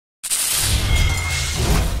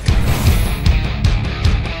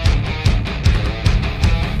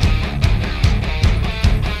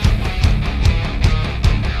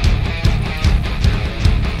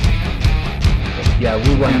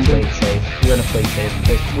play safe,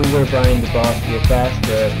 because we were buying the boss real fast,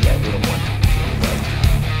 but yeah, we don't want to.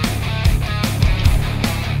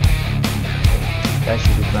 That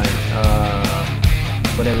should be fine.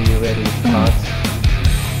 Whenever you're ready with the pots.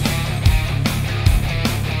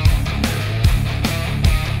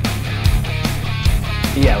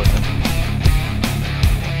 Yeah, we're done.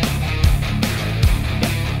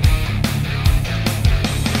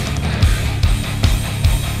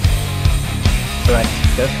 Alright,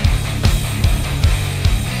 go.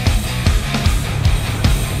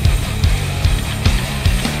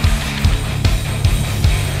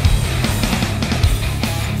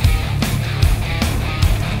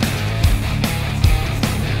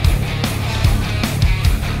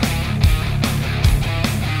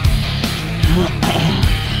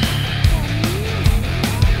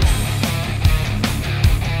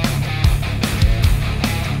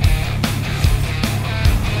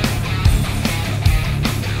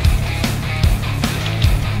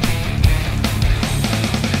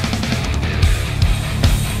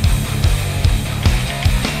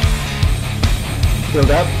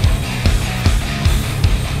 Filled up.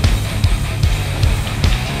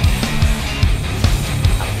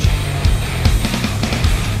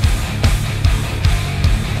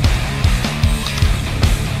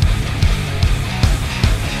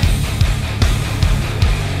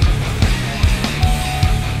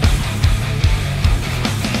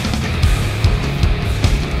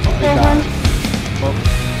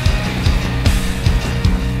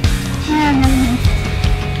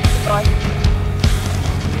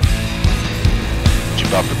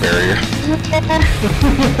 Off the barrier.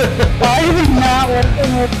 Why is it not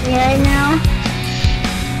working with me right now?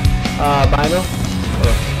 Vinyl?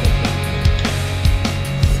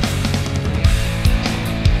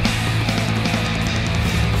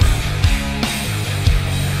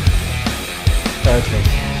 Perfect.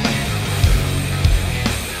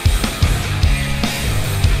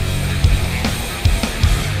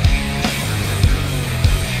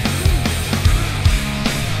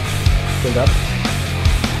 Filled up.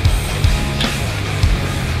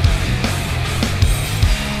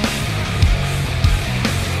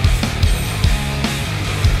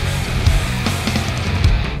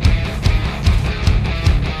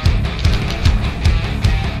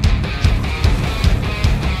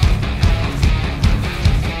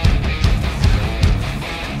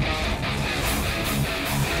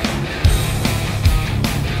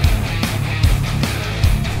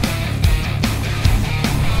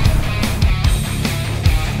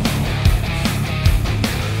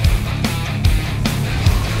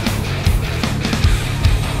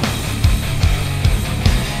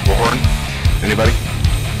 Anybody?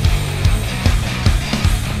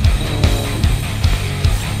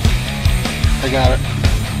 I got it.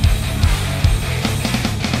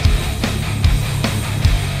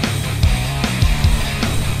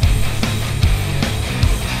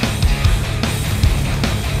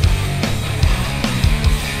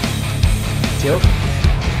 Joke.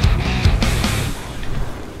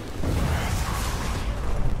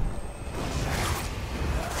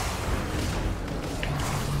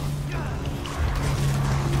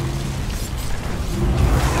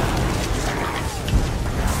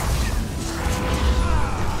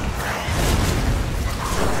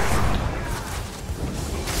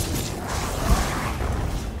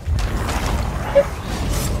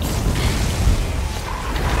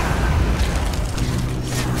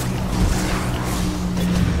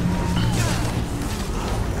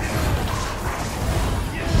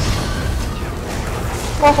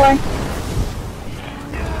 Go for it.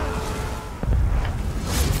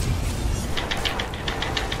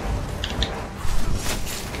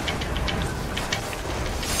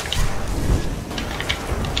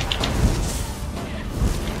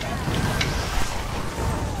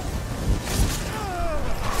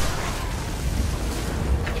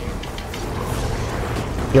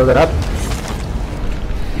 Build it up.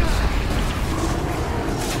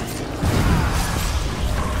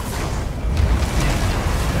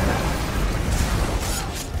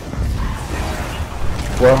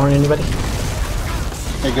 Warhorn, anybody?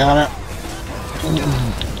 I got it.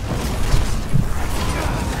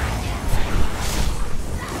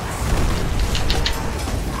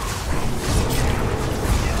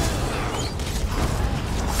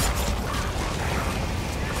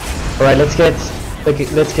 Alright, let's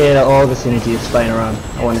get all the synergies flying around.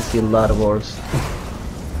 I want to see a lot of orbs.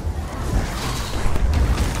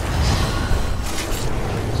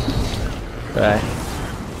 Right.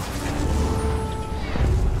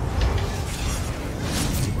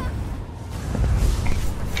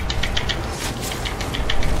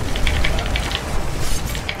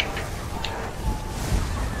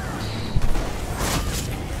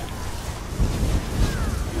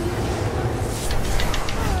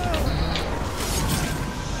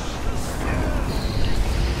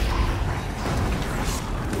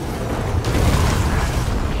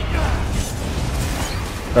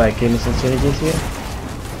 Right, give me some synergies here.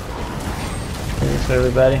 Thanks for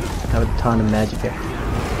everybody. Have a ton of magic here.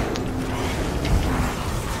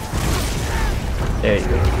 There you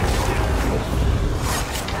go.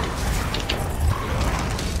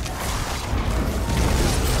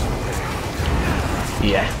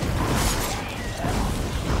 Yeah.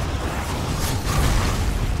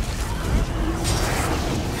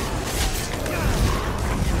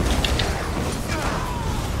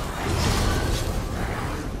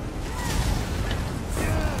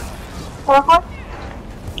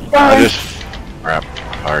 I just crap,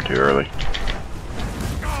 fired too early.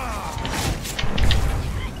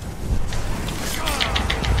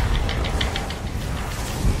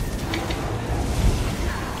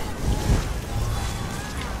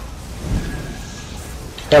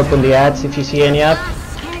 Help on the ads if you see any up.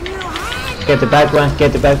 Get the back one,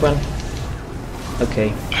 get the back one.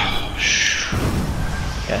 Okay.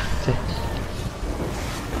 Yeah.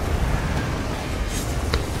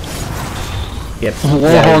 Yep.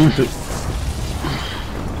 One.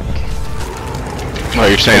 Oh,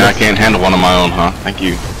 you're saying I can't handle one of my own, huh? Thank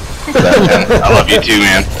you. I love you too,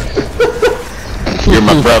 man. You're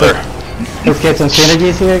my brother. Let's get some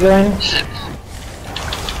synergies here going.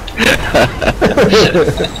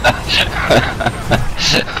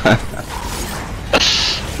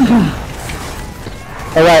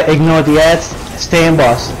 Alright, ignore the ads. Stay on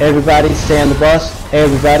boss. Everybody stay on the boss.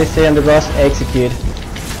 Everybody stay on the boss. Execute.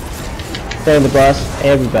 Stay on the boss.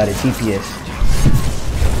 Everybody. DPS.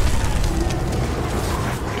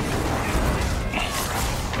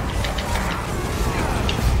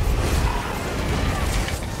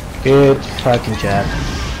 Good fucking job.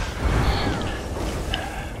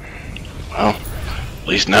 Well, at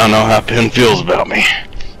least now I know how Pin feels about me.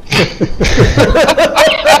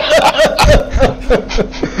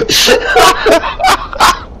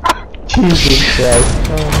 Jesus Christ.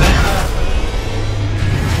 Oh.